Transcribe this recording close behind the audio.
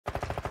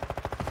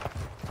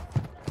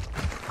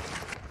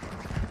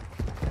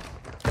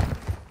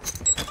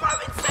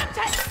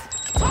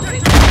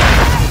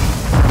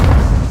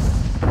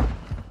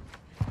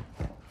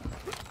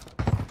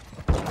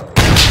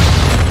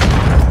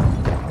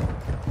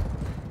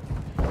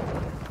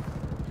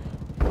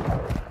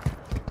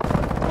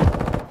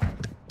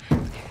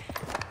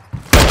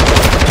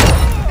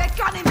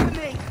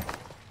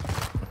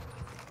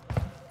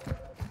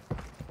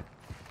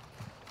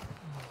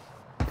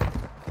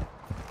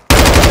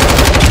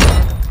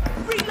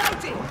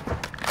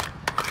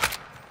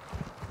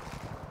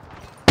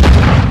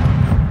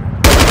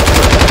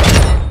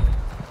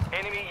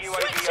Enemy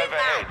UAV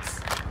overhead.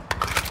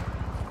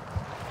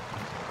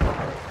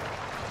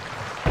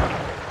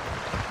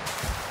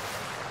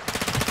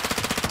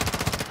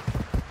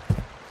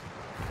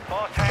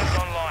 Fast hands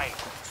online.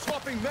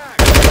 Swapping back.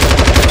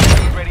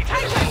 Ready to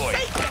deploy.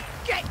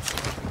 Get!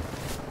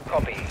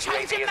 Copy.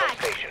 Changing UAV is on mag.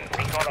 station.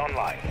 Recon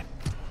online.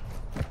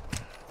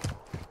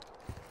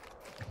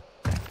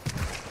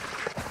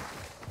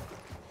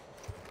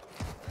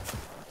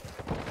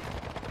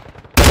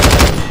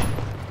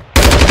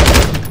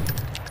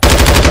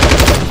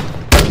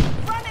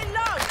 Running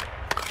low!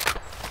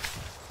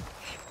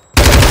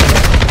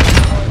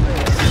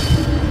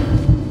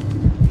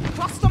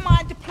 Cluster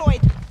mine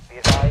deployed. Be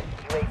advised,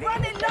 UAV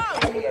Running is low.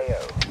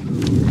 AO.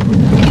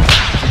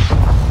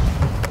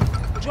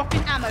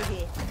 Dropping ammo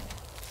here.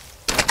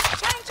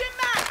 Changing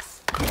mags!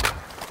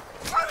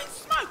 Throwing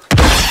smoke!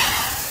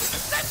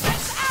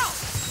 Semtex out!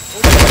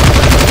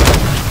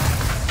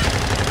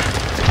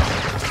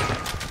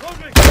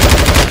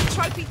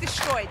 Trophy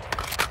destroyed.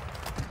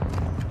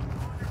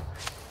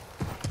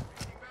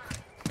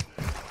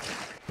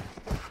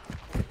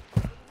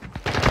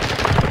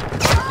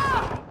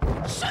 Ah!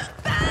 Shoot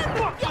them!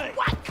 You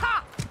wanker!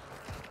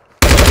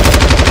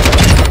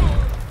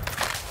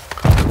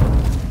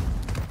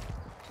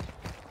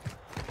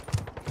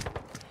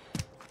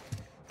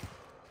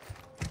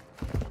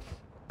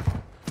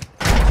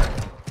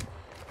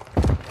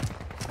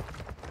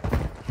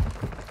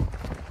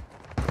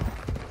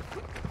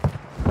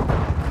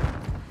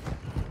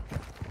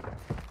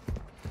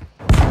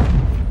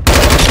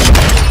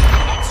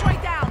 X-ray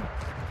down!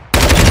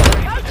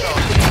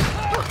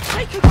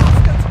 Take it,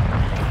 bastard!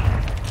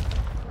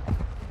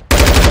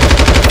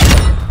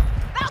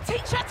 They'll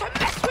teach you to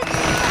mess with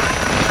me!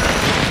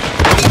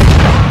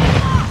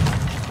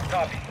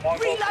 Copy.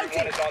 Longbow Reloading.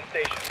 3-1 is on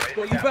station. Ready Got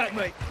for you capture. back,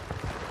 mate.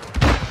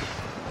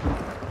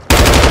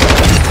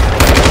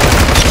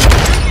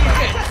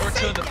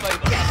 Return the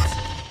favour.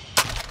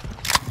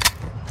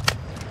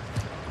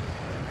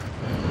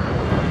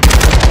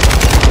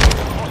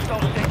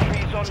 Hostile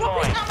sentries Dropping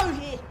online. ammo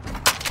here!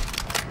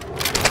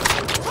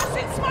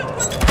 Tossing smoke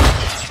with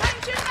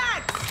changing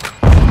mags!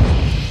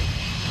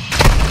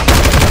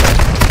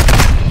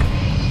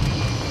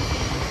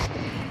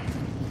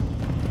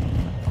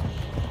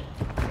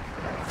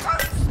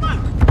 Throwing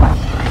smoke!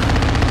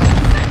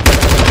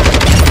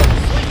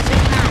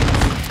 Switching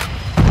mags!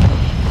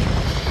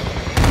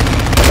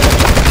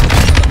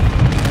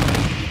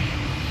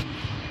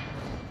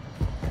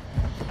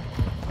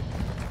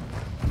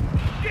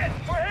 Yes,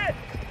 we're hit!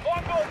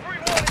 Longbow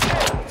 3-1 is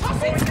hit!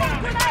 Tossing Going smoke down.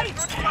 grenade!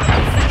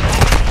 Fire!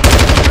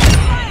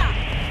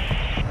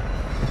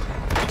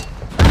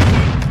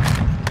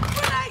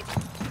 Grenade!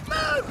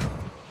 Move!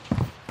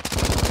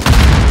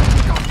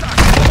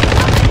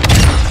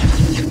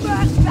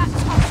 Burst that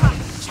tosser!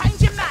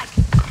 Changing mag!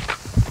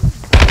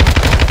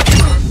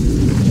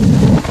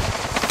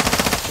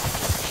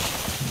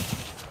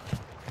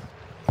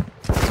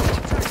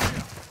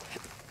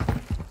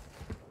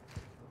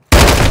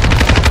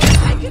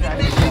 Taking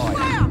ignition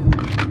fire!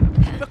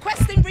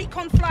 Requesting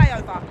recon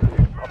flyover.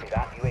 Copy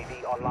that.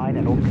 UAV online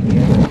and open the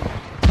air.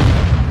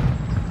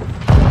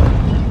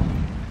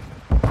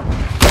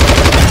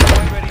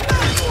 Ready to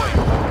deploy.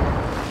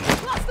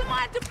 Cluster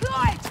mine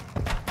deployed!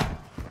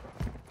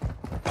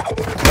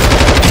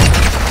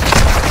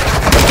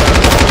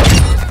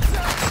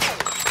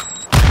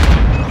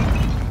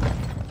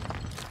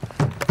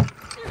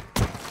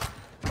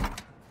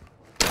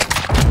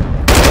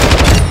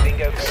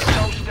 Bingo.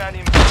 Hostile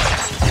standing by.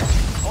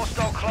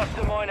 Hostile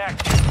cluster mine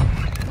active.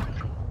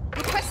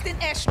 Requesting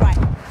airstrike.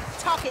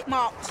 Target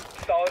marked.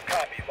 Solid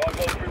copy.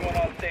 Longbow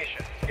 3-1 on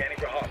station. Scanning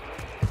for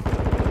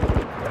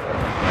hostile.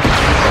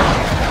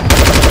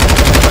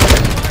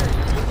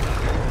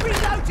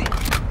 Reloading!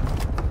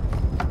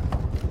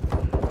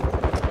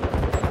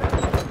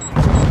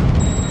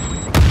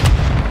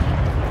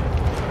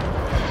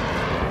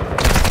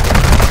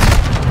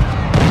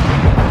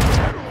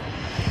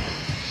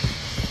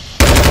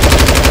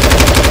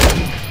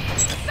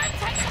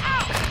 Semtex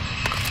out!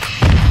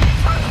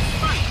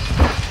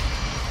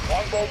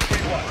 Longbow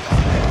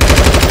 3-1.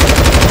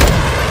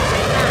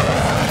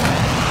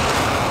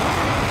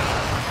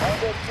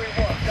 Longbow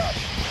 3-1.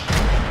 Copy.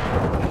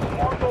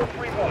 Longbow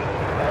 3-1.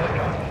 Solid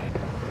copy.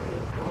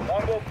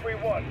 Longbow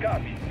 3-1.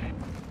 Copy.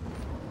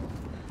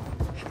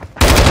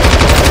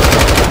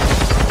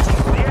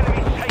 The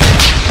enemy's taken.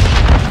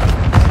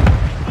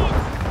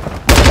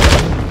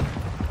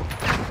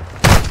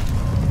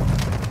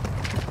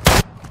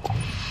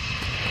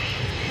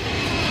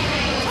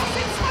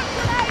 Tossing smoke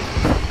grenade!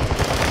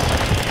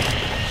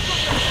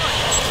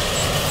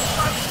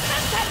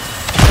 Semtex!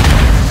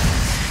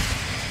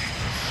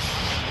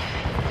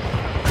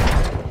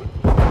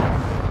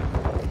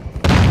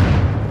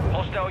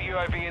 Hostile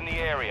UAV in the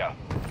area.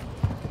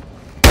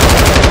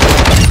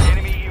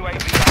 Enemy UAV.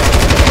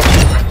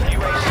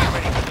 UAV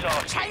ready for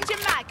task.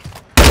 Changing mag!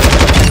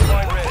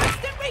 Line ready.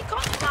 Requesting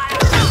recon fire!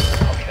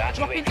 Copy that.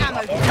 Dropping ammo.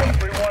 Longbow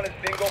 3-1 is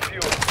bingo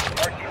fuel.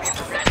 RTB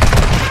for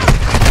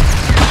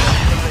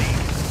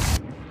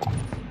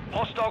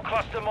Hostile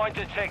cluster mine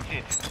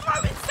detected.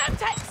 Throwing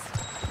Semtex!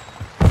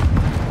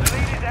 The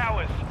lead is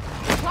ours.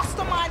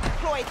 Cluster mine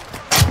deployed.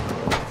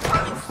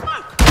 Throwing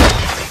smoke!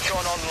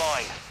 Recon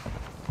online.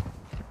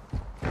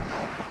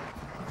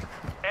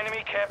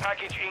 Enemy care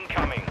package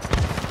incoming.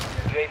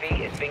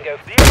 UAV is bingo.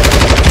 The enemy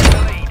is in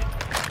the lead.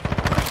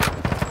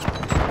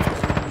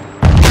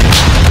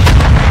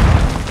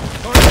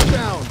 Target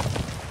down.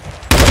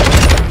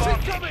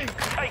 Incoming.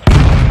 Take it.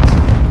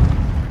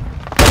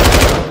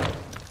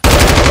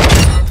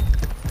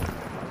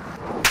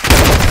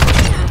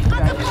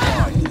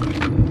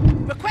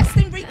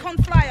 Requesting recon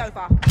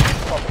flyover.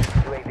 Copy.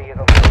 UAV is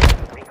on station.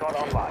 Recon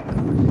online.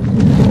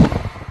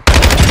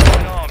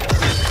 Unarmed.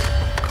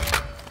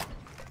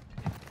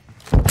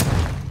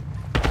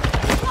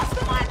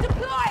 Cluster mine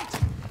deployed!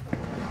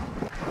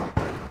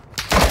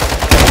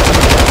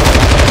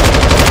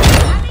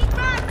 I need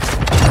bags!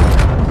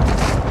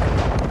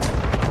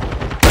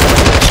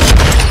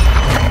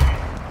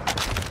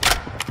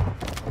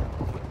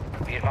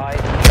 Be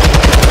advised.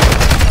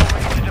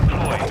 Ready to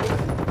deploy.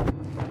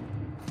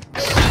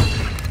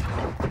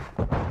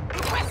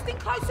 Requesting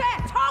close air!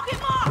 Target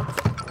marked!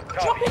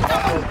 Copy. Dropping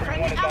Longbow ammo! 3-1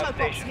 Friendly is ammo on box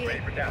station. here!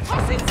 Ready for down.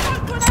 Tossing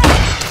smoke grenade!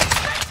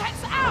 Semtex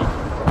out!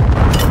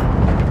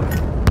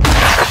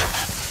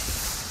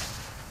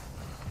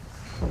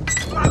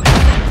 Throwing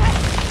Semtex!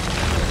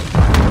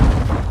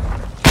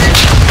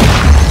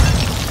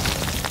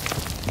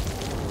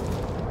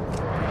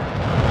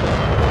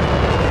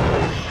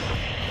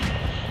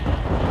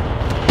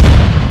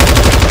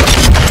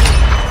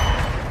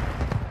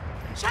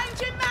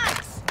 Changing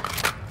mags!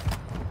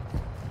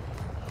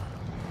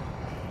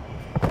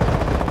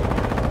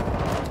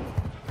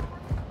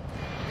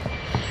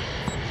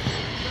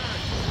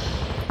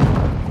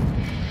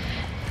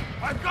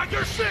 I've got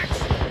your six.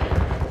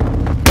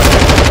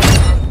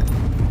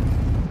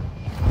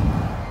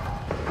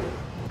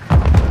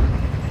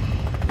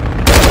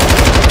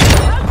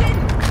 Loading!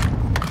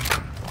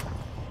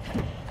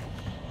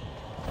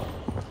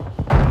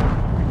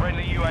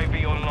 Friendly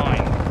UAV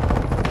online.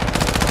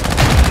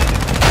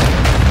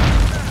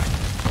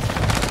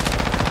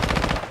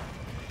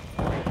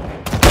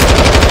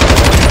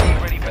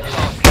 Ready for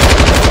task.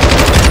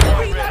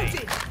 Ready.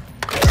 Reloading!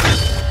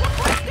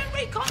 Requesting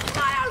recon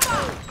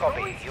flyover!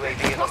 Copy.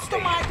 UAV is on Cluster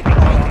station. mine Recon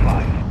deployed!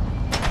 online.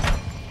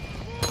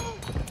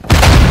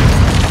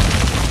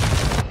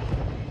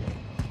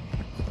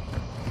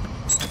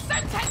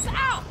 Semtex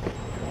out!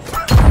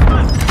 Throwing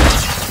smoke!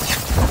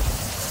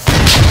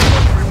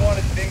 3-1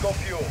 is bingo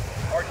fuel.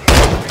 RTB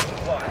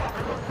resupply.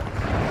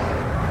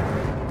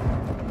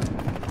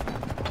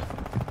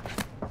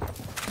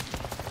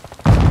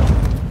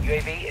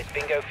 UAV is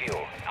bingo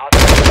fuel.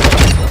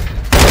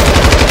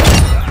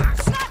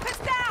 Snipers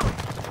down!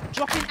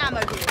 Dropping ammo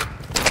here.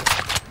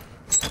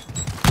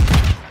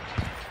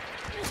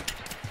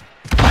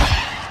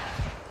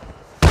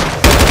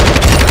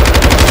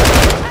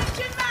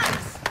 Changing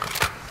mags!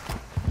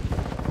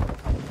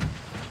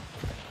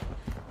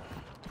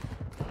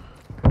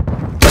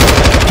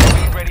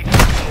 Ready to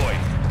deploy.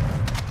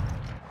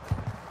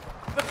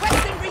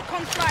 Requesting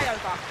recon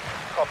flyover.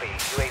 Copy.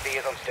 UAV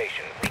is on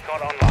station.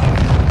 Recon online.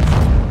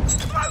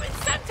 Throwing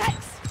Semtex!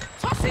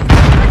 Tossing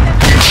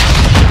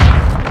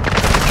grenade!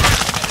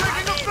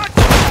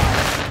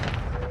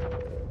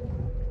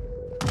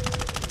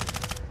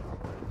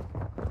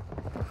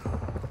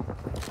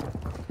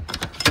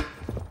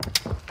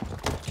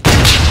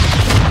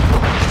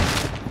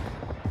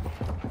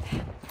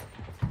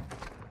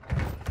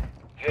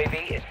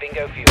 UAV is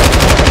bingo fuel.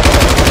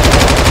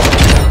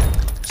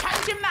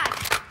 Changing mag!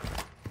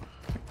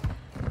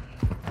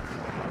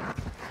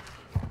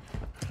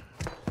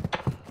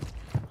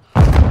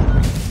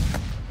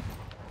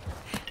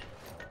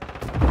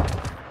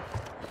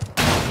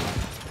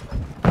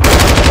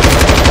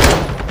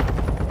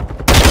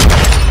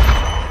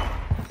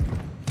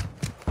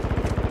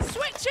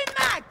 Switching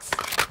mags!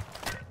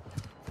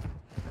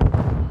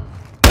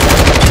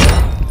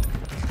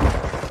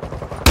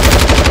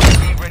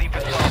 Be ready for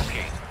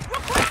tasking.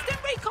 Requesting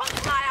recon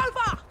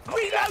flyover!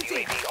 Copy that.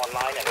 Reloading! UAV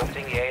online and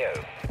orbiting the AO.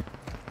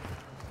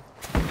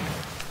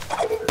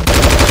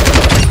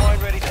 Mine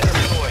ready to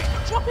deploy.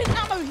 Dropping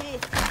ammo here!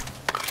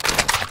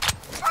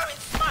 Throwing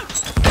smoke!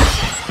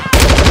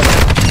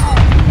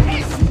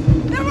 Yes!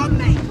 They're on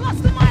me!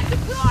 Cluster mine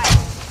deployed!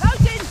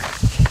 Loading!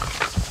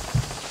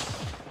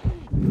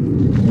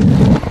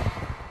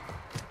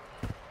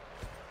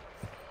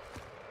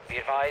 Be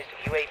advised.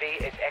 UAV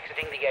is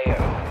exiting the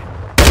AO.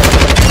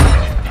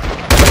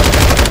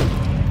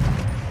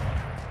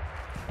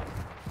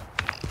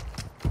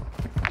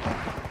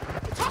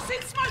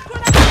 Tossing smoke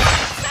grenade!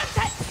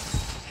 Semtex!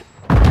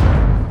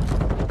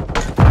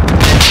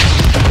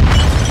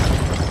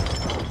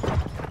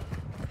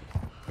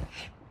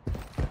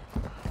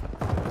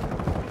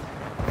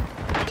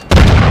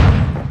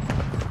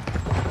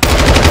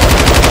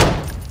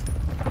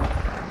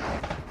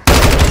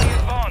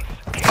 Advance.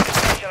 Keep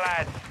the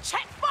lads.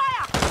 Check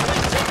fire!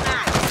 Switching mag!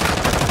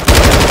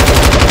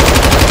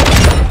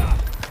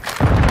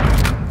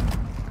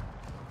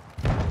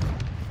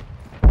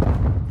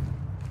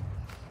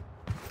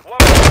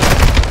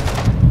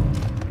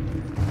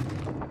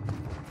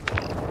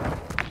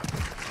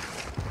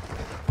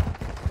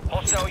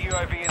 Hostile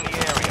UAV in the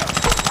area.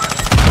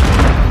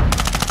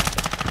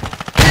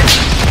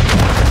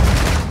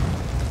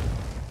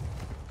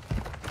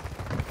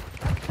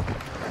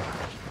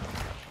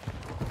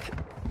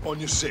 On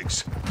your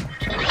six.